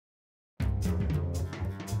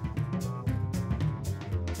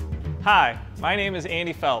Hi, my name is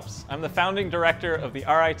Andy Phelps. I'm the founding director of the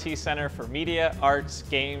RIT Center for Media, Arts,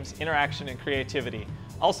 Games, Interaction, and Creativity,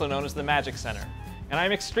 also known as the Magic Center. And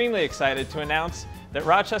I'm extremely excited to announce that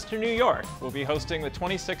Rochester, New York will be hosting the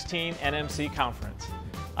 2016 NMC conference.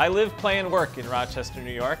 I live, play, and work in Rochester, New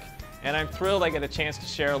York, and I'm thrilled I get a chance to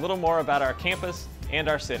share a little more about our campus and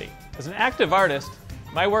our city. As an active artist,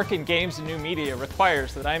 my work in games and new media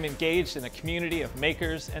requires that I'm engaged in a community of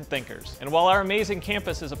makers and thinkers. And while our amazing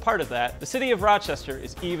campus is a part of that, the city of Rochester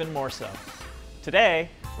is even more so. Today,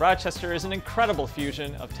 Rochester is an incredible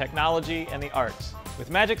fusion of technology and the arts. With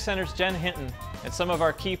Magic Center's Jen Hinton and some of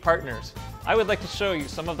our key partners, I would like to show you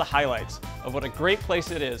some of the highlights of what a great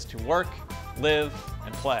place it is to work, live,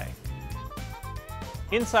 and play.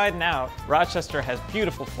 Inside and out, Rochester has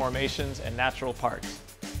beautiful formations and natural parks.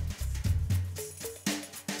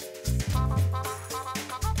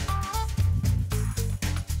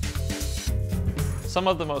 Some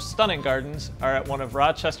of the most stunning gardens are at one of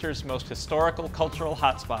Rochester's most historical cultural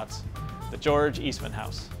hotspots, the George Eastman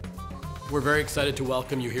House. We're very excited to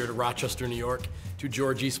welcome you here to Rochester, New York, to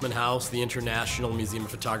George Eastman House, the International Museum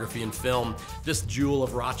of Photography and Film. This jewel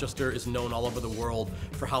of Rochester is known all over the world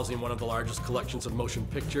for housing one of the largest collections of motion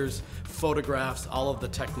pictures, photographs, all of the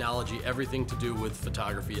technology, everything to do with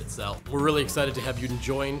photography itself. We're really excited to have you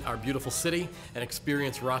join our beautiful city and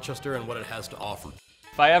experience Rochester and what it has to offer.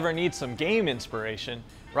 If I ever need some game inspiration,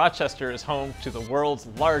 Rochester is home to the world's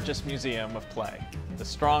largest museum of play. The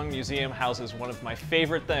Strong Museum houses one of my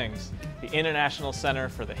favorite things, the International Center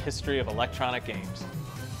for the History of Electronic Games.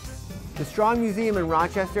 The Strong Museum in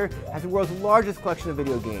Rochester has the world's largest collection of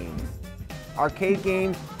video games. Arcade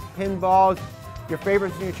games, pinballs, your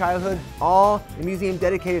favorites from your childhood, all in a museum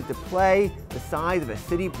dedicated to play the size of a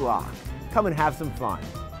city block. Come and have some fun.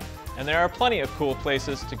 And there are plenty of cool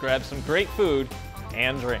places to grab some great food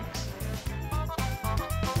and drinks.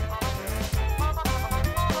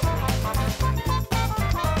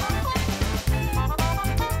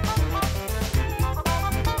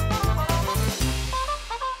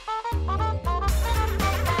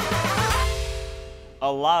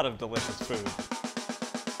 A lot of delicious food.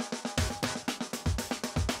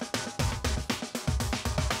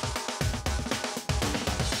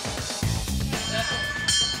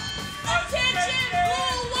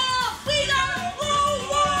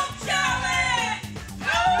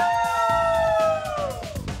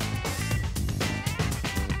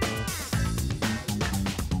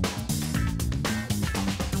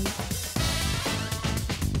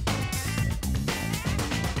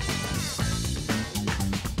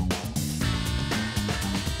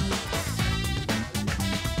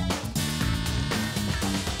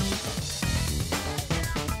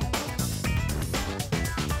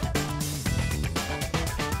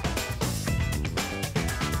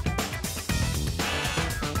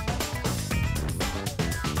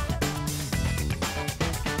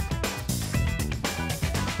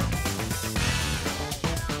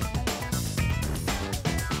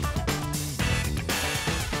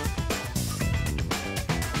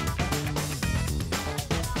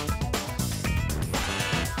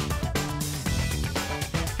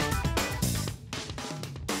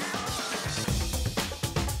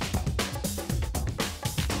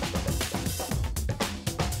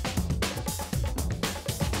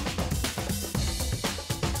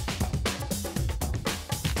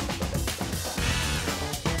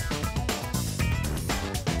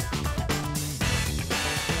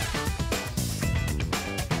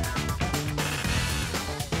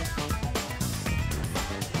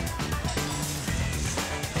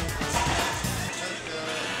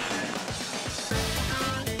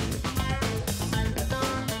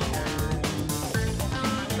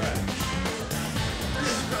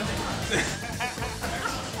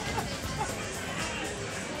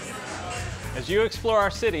 As you explore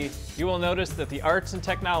our city, you will notice that the arts and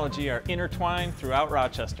technology are intertwined throughout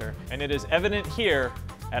Rochester, and it is evident here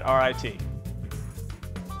at RIT.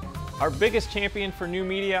 Our biggest champion for new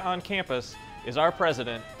media on campus is our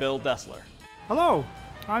president, Bill Dessler. Hello,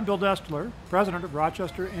 I'm Bill Dessler, president of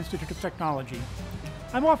Rochester Institute of Technology.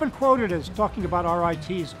 I'm often quoted as talking about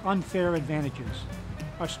RIT's unfair advantages,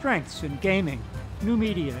 our strengths in gaming, new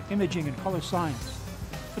media, imaging and color science,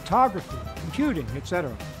 photography, computing,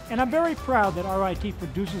 etc. And I'm very proud that RIT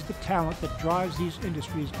produces the talent that drives these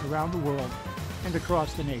industries around the world and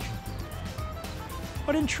across the nation.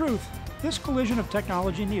 But in truth, this collision of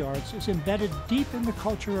technology and the arts is embedded deep in the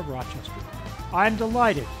culture of Rochester. I'm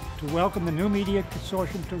delighted to welcome the New Media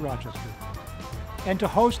Consortium to Rochester and to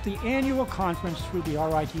host the annual conference through the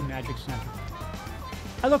RIT Magic Center.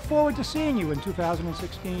 I look forward to seeing you in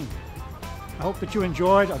 2016. I hope that you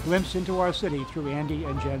enjoyed a glimpse into our city through Andy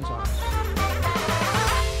and Jen's eyes.